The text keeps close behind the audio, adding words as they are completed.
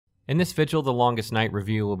In this Vigil the Longest Night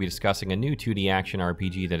review, we'll be discussing a new 2D action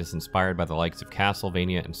RPG that is inspired by the likes of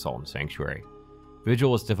Castlevania and Salt Sanctuary. Vigil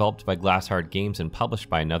was developed by Glassheart Games and published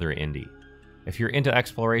by another indie. If you're into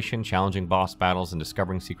exploration, challenging boss battles, and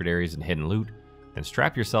discovering secret areas and hidden loot, then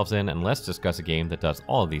strap yourselves in and let's discuss a game that does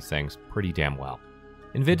all of these things pretty damn well.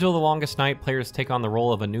 In Vigil the Longest Night, players take on the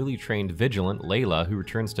role of a newly trained Vigilant, Leila, who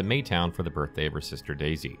returns to Maye Town for the birthday of her sister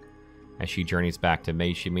Daisy. As she journeys back to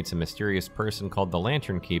Maye, she meets a mysterious person called the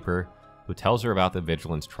Lantern Keeper, who tells her about the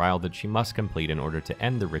Vigilant's trial that she must complete in order to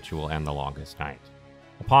end the ritual and the Longest Night.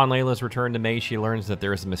 Upon Leila's return to Maye, she learns that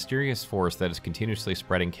there is a mysterious force that is continuously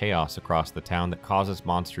spreading chaos across the town that causes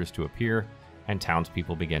monsters to appear, and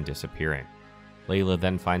townspeople begin disappearing. Leila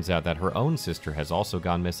then finds out that her own sister has also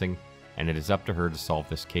gone missing, and it is up to her to solve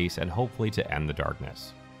this case and hopefully to end the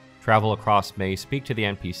darkness. Travel across Maye, speak to the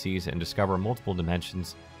NPCs, and discover multiple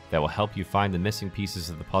dimensions that will help you find the missing pieces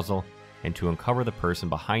of the puzzle and to uncover the person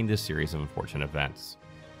behind this series of unfortunate events.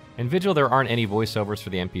 In Vigil, there aren't any voiceovers for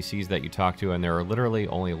the NPCs that you talk to, and there are literally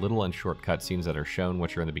only little and short cutscenes that are shown,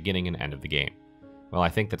 which are in the beginning and end of the game. While I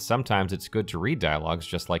think that sometimes it's good to read dialogues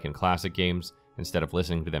just like in classic games, instead of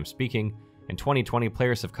listening to them speaking, in 2020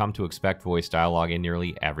 players have come to expect voice dialogue in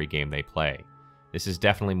nearly every game they play. This is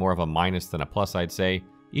definitely more of a minus than a plus, I'd say,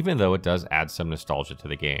 even though it does add some nostalgia to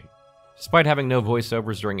the game. Despite having no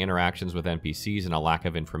voiceovers during interactions with NPCs and a lack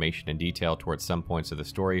of information and detail towards some points of the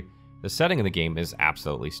story, the setting of the game is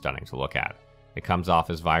absolutely stunning to look at. It comes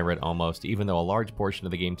off as vibrant almost, even though a large portion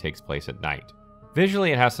of the game takes place at night.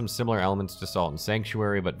 Visually, it has some similar elements to Salt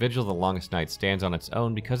Sanctuary, but Vigil the Longest Night stands on its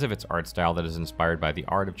own because of its art style that is inspired by the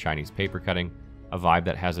art of Chinese paper cutting, a vibe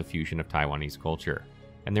that has a fusion of Taiwanese culture.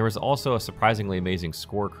 And there was also a surprisingly amazing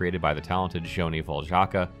score created by the talented Joni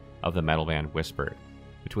Voljaka of the metal band Whispered.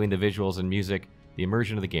 Between the visuals and music, the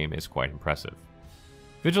immersion of the game is quite impressive.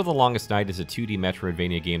 Vigil the Longest Night is a 2D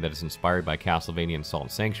Metroidvania game that is inspired by Castlevania and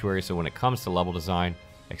Salt Sanctuary, so when it comes to level design,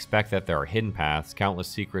 expect that there are hidden paths, countless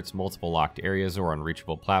secrets, multiple locked areas or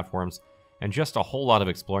unreachable platforms, and just a whole lot of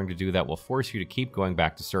exploring to do that will force you to keep going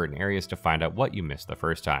back to certain areas to find out what you missed the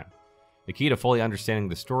first time. The key to fully understanding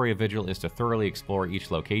the story of Vigil is to thoroughly explore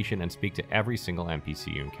each location and speak to every single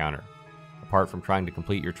NPC you encounter. Apart from trying to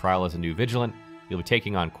complete your trial as a new Vigilant, you'll be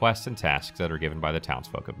taking on quests and tasks that are given by the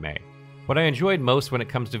townsfolk of Maye. What I enjoyed most when it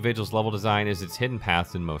comes to Vigil's level design is its hidden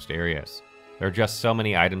paths in most areas. There are just so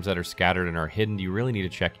many items that are scattered and are hidden, you really need to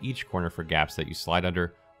check each corner for gaps that you slide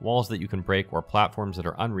under, walls that you can break, or platforms that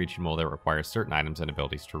are unreachable that require certain items and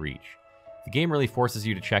abilities to reach. The game really forces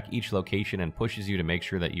you to check each location and pushes you to make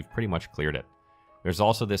sure that you've pretty much cleared it. There's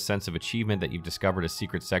also this sense of achievement that you've discovered a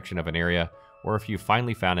secret section of an area, or if you've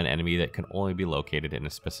finally found an enemy that can only be located in a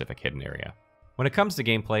specific hidden area. When it comes to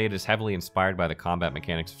gameplay, it is heavily inspired by the combat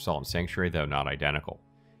mechanics of Salt Sanctuary, though not identical.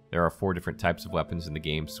 There are 4 different types of weapons in the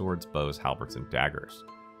game: swords, bows, halberds, and daggers.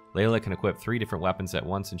 Leila can equip 3 different weapons at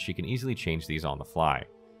once, and she can easily change these on the fly.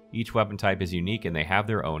 Each weapon type is unique, and they have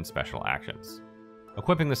their own special actions.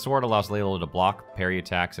 Equipping the sword allows Leila to block, parry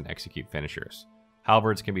attacks, and execute finishers.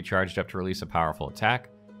 Halberds can be charged up to release a powerful attack,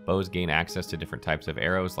 bows gain access to different types of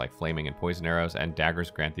arrows like flaming and poison arrows, and daggers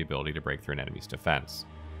grant the ability to break through an enemy's defense.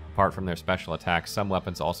 Apart from their special attacks, some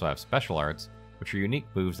weapons also have special arts, which are unique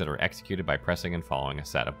moves that are executed by pressing and following a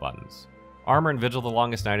set of buttons. Armor in Vigil the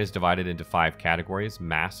Longest Night is divided into 5 categories: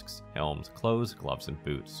 masks, helms, clothes, gloves, and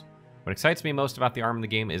boots. What excites me most about the armor in the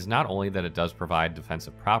game is not only that it does provide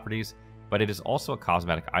defensive properties, but it is also a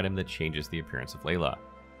cosmetic item that changes the appearance of Leila.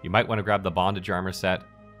 You might want to grab the bondage armor set.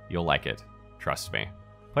 You'll like it. Trust me.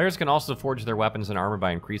 Players can also forge their weapons and armor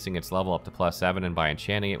by increasing its level up to +7 and by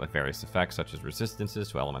enchanting it with various effects such as resistances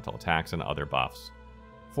to elemental attacks and other buffs.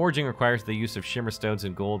 Forging requires the use of shimmer stones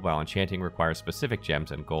and gold, while enchanting requires specific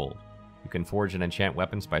gems and gold. You can forge and enchant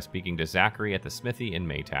weapons by speaking to Zachary at the smithy in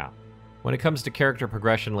Maye Town. When it comes to character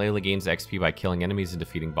progression, Leila gains XP by killing enemies and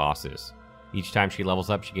defeating bosses. Each time she levels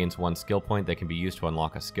up, she gains 1 skill point that can be used to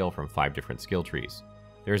unlock a skill from 5 different skill trees.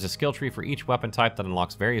 There is a skill tree for each weapon type that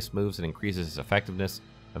unlocks various moves and increases its effectiveness,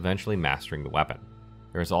 eventually mastering the weapon.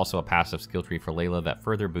 There is also a passive skill tree for Leila that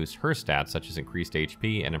further boosts her stats, such as increased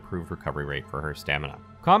HP and improved recovery rate for her stamina.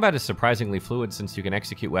 Combat is surprisingly fluid since you can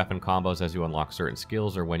execute weapon combos as you unlock certain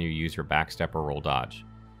skills or when you use your backstep or roll dodge.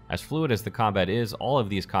 As fluid as the combat is, all of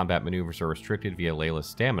these combat maneuvers are restricted via Leila's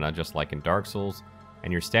stamina, just like in Dark Souls,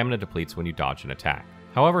 and your stamina depletes when you dodge an attack.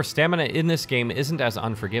 However, stamina in this game isn't as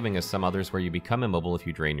unforgiving as some others where you become immobile if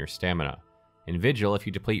you drain your stamina. In Vigil, if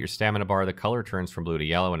you deplete your stamina bar, the color turns from blue to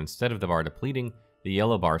yellow, and instead of the bar depleting, the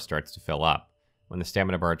yellow bar starts to fill up. When the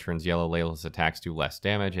stamina bar turns yellow, Leila's attacks do less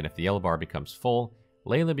damage, and if the yellow bar becomes full,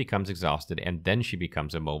 Leila becomes exhausted, and then she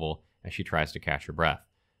becomes immobile as she tries to catch her breath.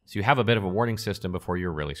 so you have a bit of a warning system before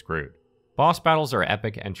you're really screwed. Boss battles are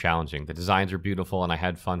epic and challenging, the designs are beautiful, and I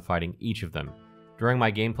had fun fighting each of them. During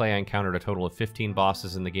my gameplay, I encountered a total of 15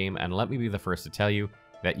 bosses in the game, and let me be the first to tell you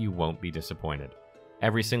that you won't be disappointed.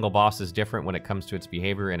 Every single boss is different when it comes to its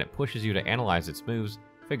behavior, and it pushes you to analyze its moves,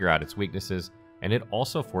 figure out its weaknesses, and it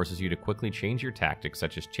also forces you to quickly change your tactics,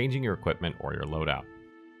 such as changing your equipment or your loadout.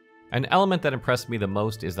 An element that impressed me the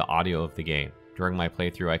most is the audio of the game. During my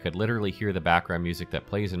playthrough, I could literally hear the background music that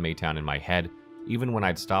plays in Maye Town in my head, even when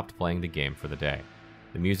I'd stopped playing the game for the day.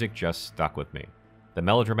 The music just stuck with me. The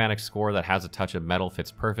melodramatic score that has a touch of metal fits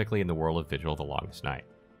perfectly in the world of Vigil: The Longest Night.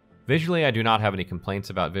 Visually, I do not have any complaints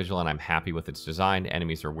about Vigil, and I'm happy with its design.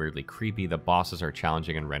 Enemies are weirdly creepy, the bosses are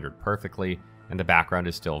challenging and rendered perfectly, and the background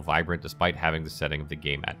is still vibrant despite having the setting of the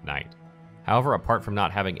game at night. However, apart from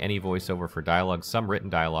not having any voiceover for dialogue, some written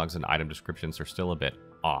dialogues and item descriptions are still a bit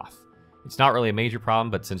off. It's not really a major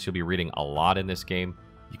problem, but since you'll be reading a lot in this game,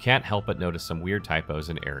 you can't help but notice some weird typos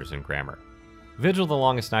and errors in grammar. Vigil: The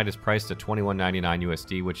Longest Night is priced at $21.99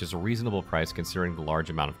 USD, which is a reasonable price considering the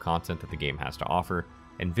large amount of content that the game has to offer,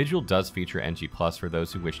 and Vigil does feature NG Plus for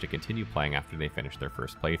those who wish to continue playing after they finish their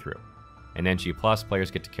first playthrough. In NG Plus,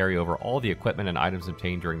 players get to carry over all the equipment and items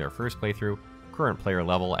obtained during their first playthrough, current player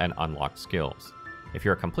level, and unlocked skills. If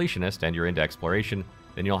you're a completionist and you're into exploration,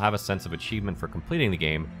 then you'll have a sense of achievement for completing the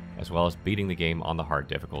game, as well as beating the game on the hard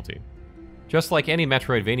difficulty. Just like any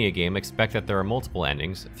Metroidvania game, expect that there are multiple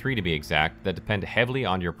endings, 3 to be exact, that depend heavily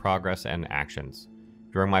on your progress and actions.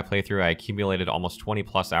 During my playthrough, I accumulated almost 20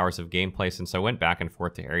 plus hours of gameplay since I went back and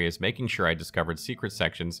forth to areas making sure I discovered secret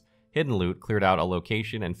sections, hidden loot, cleared out a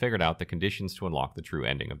location, and figured out the conditions to unlock the true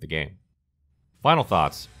ending of the game. Final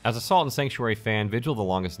thoughts. As a Salt Sanctuary fan, Vigil: The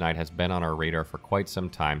Longest Night has been on our radar for quite some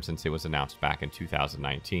time since it was announced back in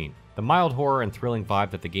 2019. The mild horror and thrilling vibe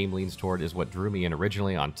that the game leans toward is what drew me in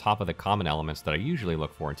originally, on top of the common elements that I usually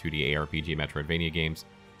look for in 2D ARPG Metroidvania games,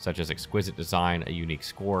 such as exquisite design, a unique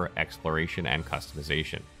score, exploration, and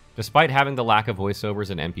customization. Despite having the lack of voiceovers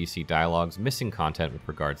and NPC dialogues, missing content with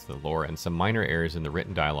regards to the lore, and some minor errors in the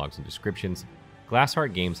written dialogues and descriptions,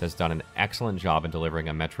 Glassheart Games has done an excellent job in delivering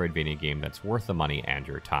a Metroidvania game that's worth the money and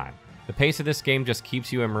your time. The pace of this game just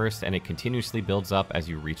keeps you immersed, and it continuously builds up as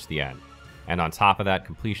you reach the end. And on top of that,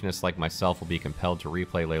 completionists like myself will be compelled to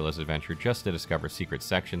replay Leila's adventure just to discover secret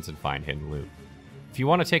sections and find hidden loot. If you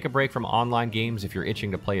want to take a break from online games, if you're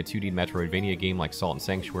itching to play a 2D Metroidvania game like Salt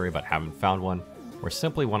Sanctuary but haven't found one, or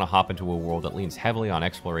simply want to hop into a world that leans heavily on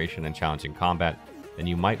exploration and challenging combat, then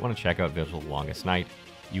you might want to check out Vigil: The Longest Night.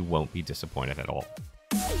 You won't be disappointed at all.